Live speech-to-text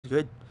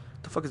good.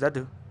 What the fuck does that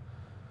do?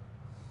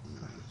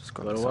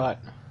 Go to what?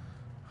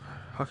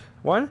 Okay.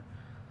 One?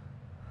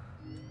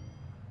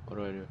 What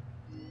do I do?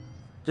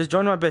 Just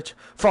join my bitch.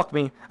 Fuck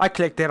me. I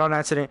clicked it on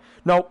accident.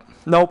 Nope.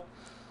 Nope.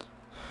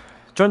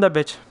 Join that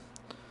bitch.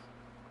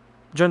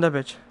 Join that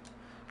bitch.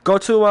 Go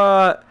to,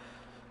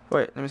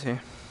 wait, let me see.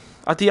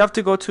 I think you have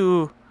to go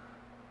to...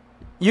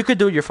 You could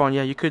do your phone.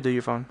 Yeah, you could do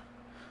your phone.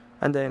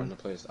 And then...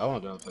 I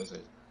want to be on the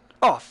PlayStation.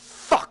 Oh,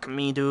 fuck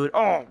me, dude.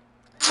 Oh,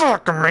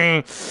 fuck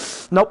me.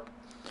 Nope.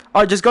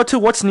 Alright, just go to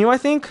what's new, I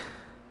think.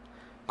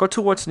 Go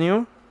to what's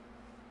new.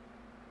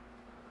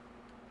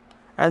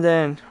 And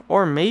then,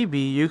 or maybe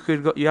you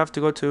could go, you have to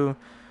go to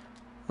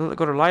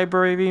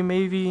library,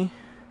 maybe.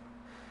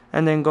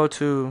 And then go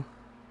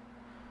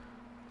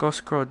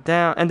scroll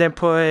down. And then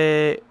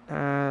put,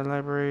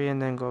 library,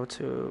 and then go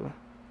to...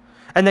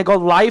 And then go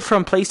live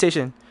from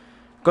PlayStation.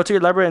 Go to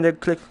your library and then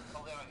click.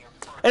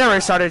 It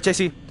already started,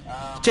 JC.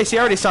 JC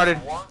already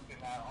started.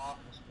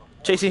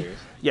 JC,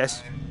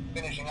 yes.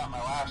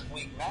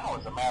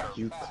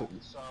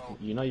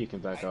 You know you can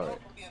back out, right?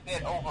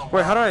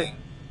 Wait, how do I...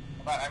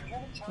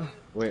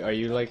 Wait, are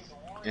you like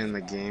in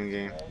the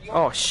game?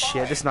 Oh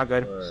shit, this is not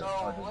good. Or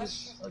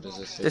does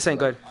this This ain't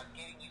good.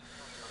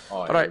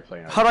 Oh, Alright,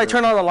 how do I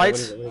turn on the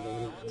lights?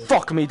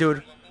 Fuck me,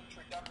 dude.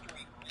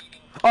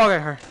 Oh,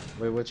 okay, her.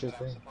 Wait, what's your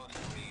thing?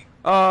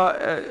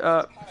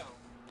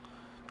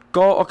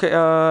 Go, okay,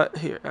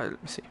 here, let me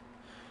see.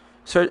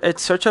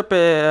 Search up,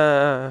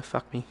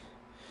 fuck me.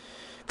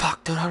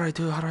 Fuck, dude, how do I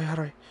do it? How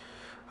do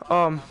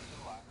I?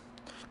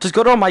 Just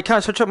go to my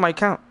account, search up my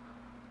account.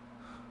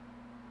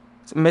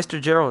 It's Mr.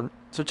 Gerald.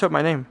 Search up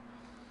my name.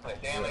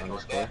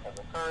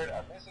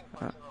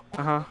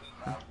 Uh-huh.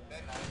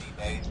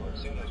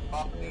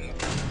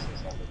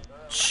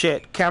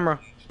 Shit, camera.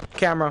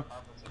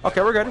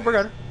 Okay, we're good.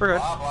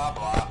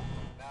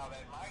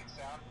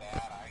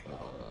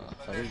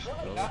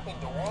 Nothing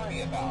to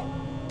worry about.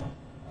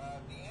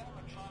 The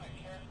animatronic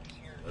characters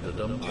here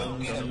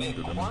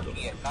get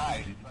quirky at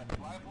night.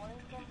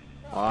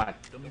 What?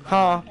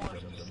 Huh?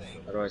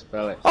 How do I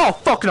spell it? Oh,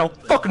 fuck no.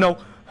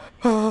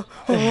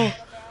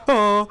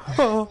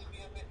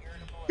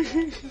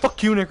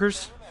 Fuck you,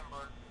 niggers.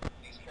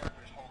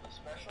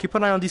 Keep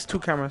an eye on these two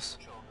cameras.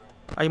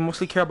 I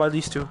mostly care about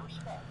these two.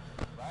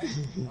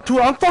 Dude,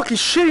 I'm fucking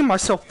shitting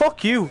myself.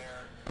 Fuck you.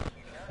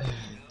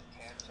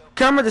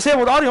 Camera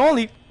disabled, audio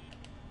only.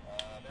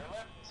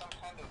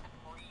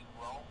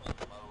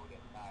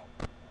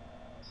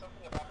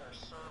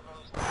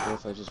 What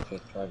if I just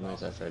put 5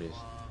 Nights at Freddy's?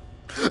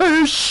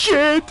 Oh,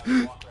 shit!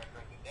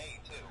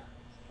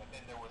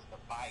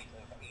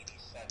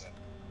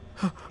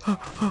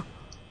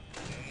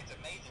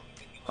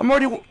 I'm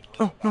already...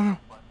 Oh,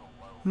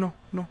 no.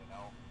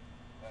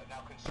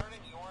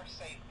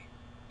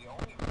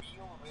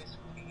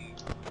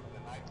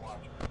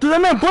 Dude,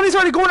 that man Bunny's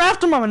already going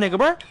after my nigga,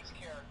 bro.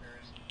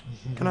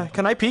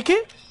 Can I peek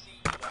it?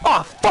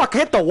 Oh, fuck, I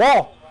hit the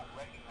wall.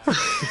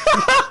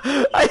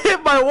 I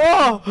hit my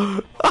wall.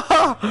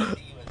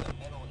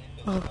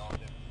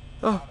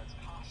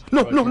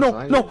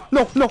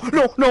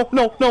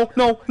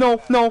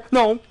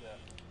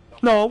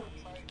 No.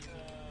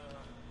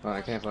 Oh,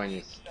 I can't find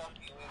you.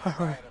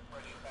 Alright.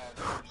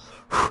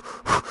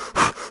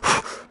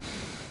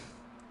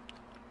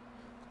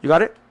 You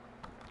got it?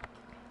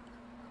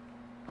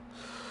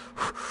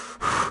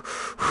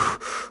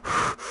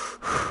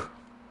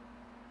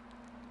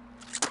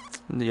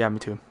 Yeah, me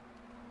too.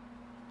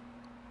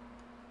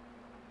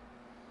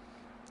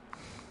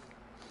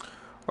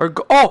 Or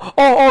go,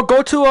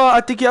 go to I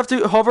think you have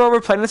to hover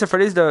over Planet of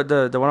Freddy's,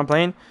 the one I'm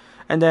playing,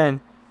 and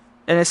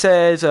it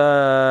says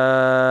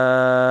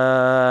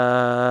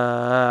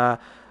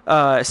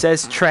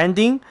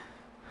trending.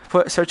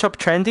 Search up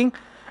trending,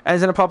 and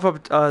it's gonna pop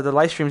up the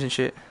live streams and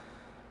shit.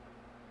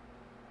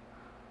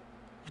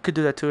 You could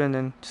do that too, and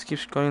then just keep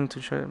going to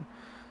try to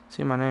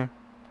see my name.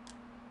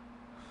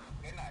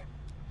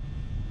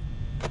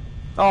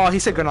 Oh, he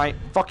said goodnight.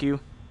 Fuck you.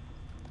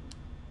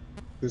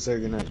 Who said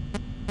goodnight?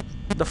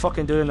 The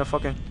fucking dude in the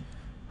fucking...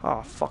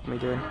 Oh, fuck me,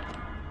 dude.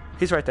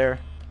 He's right there.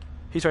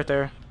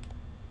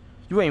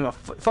 You ain't even...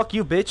 Fuck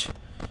you, bitch. You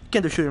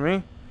can't do shooting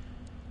me.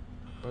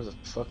 Where the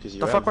fuck is you?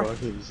 The fuck, bro? Ah,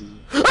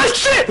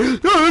 shit!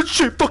 Ah,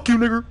 shit! Fuck you,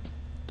 nigger.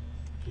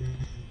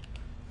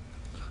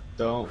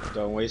 Don't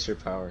waste your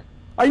power.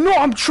 I know,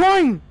 I'm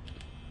trying!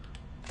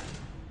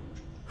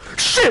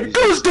 Shit!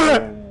 Close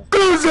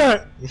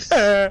that!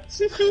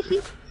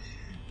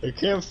 I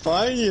can't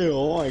find you.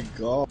 Oh my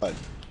god.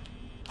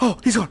 Oh,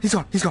 he's gone.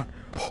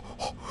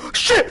 Oh,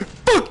 shit!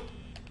 Fuck!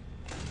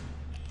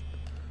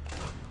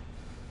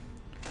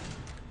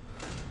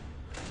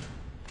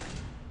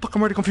 Fuck,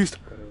 I'm already confused.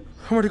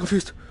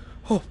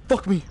 Oh,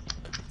 fuck me.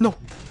 No.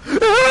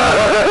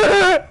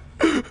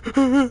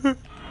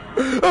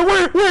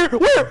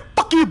 Where?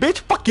 Fuck you, bitch.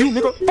 Fuck you,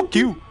 nigga. Fuck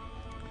you.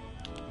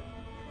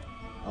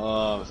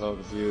 Oh, I'm so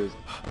confused.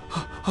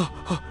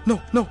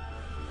 No.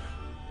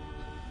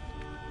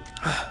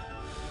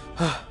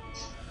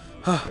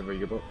 Where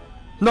you go?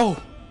 No.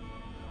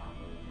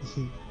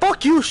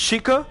 Fuck you,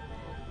 Shika.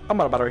 I'm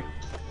out of battery.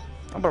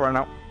 I'm about to run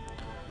out.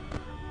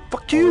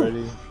 Fuck you!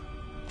 Already?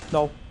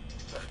 No.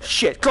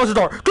 Shit! Close the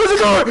door! Close the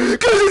door! Close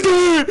the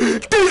door!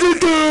 Close the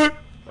door!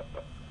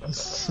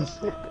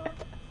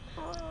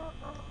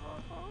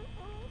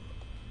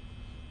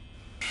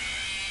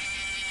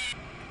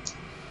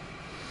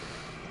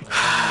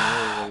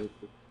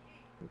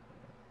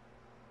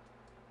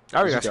 I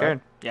already got scared.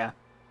 Yeah.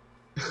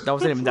 That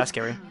wasn't even that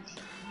scary.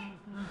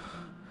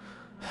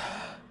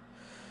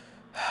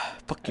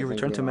 Fuck you,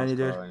 return to menu,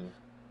 dude.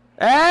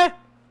 Eh?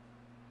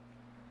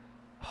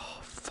 Oh,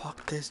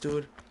 fuck this,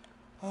 dude.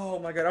 Oh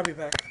my god, I'll be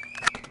back.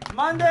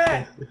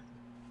 Monday!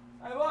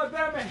 I love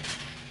Batman!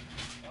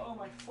 Oh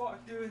my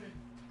fuck, dude.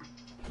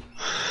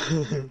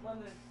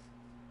 Monday.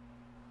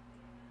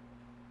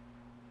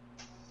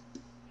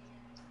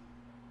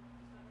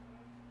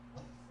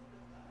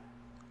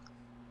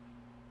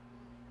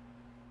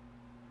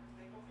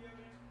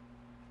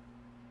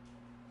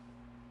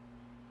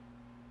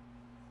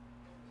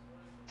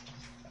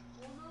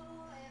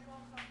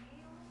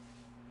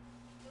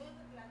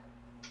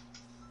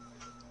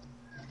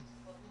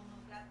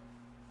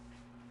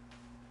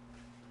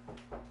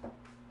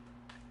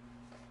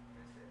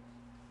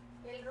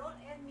 El rol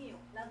es mío,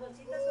 las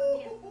bolsitas son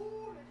mías.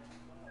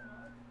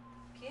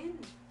 ¿Quién?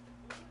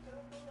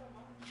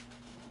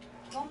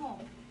 ¿Cómo?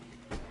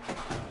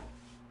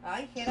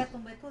 Ay, Jera,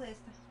 tumbé tú de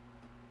esta.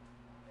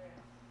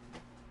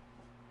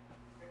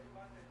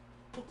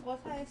 Tu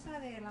cosa esa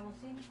de la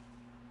bocina.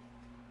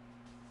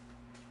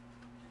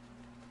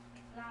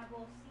 La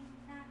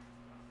bocina.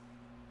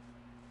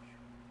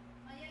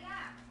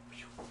 Mayela.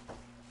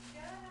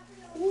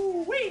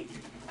 Ooh wee!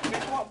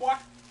 Guess what, boy?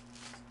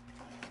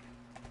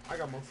 I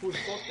got my food.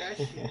 Fuck that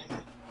shit.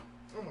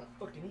 I'm gonna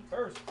fucking eat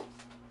first.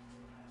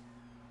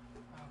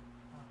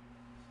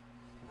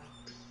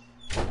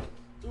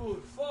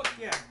 Dude, fuck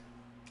yeah.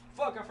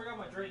 Fuck, I forgot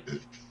my drink.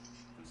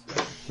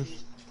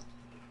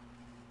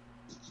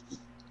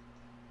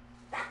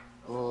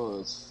 Oh,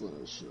 it's full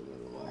of shit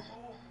anyway.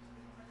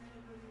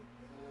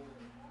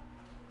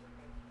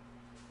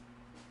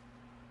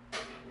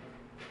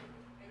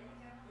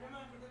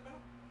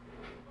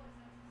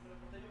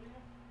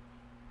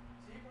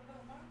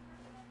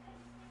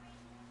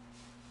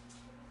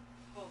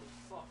 Holy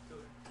fuck, dude.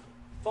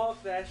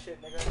 Fuck that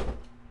shit, nigga.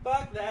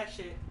 Fuck that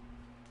shit.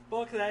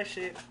 Fuck that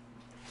shit.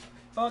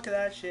 Fuck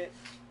that shit.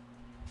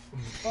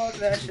 Fuck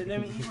that shit.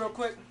 Let me eat real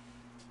quick.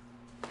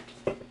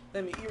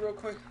 Let me eat real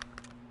quick.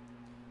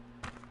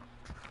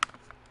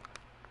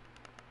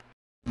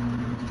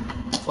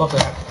 Fuck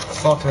that.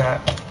 Fuck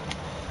that.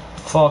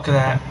 Fuck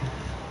that.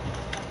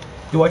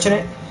 You watching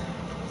it?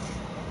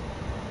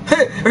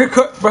 Hey,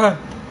 record, bro.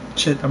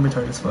 Shit, I'm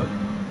retarded as fuck.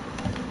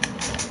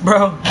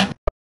 Bro.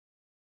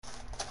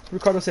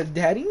 Ricardo said,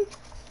 "Daddy."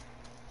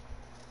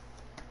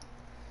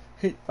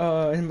 Hit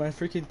in my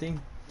freaking thing.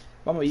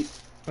 I'm gonna eat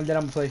and then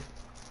I'm gonna play.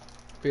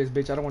 Because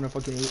bitch, I don't wanna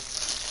fucking eat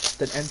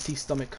that empty stomach.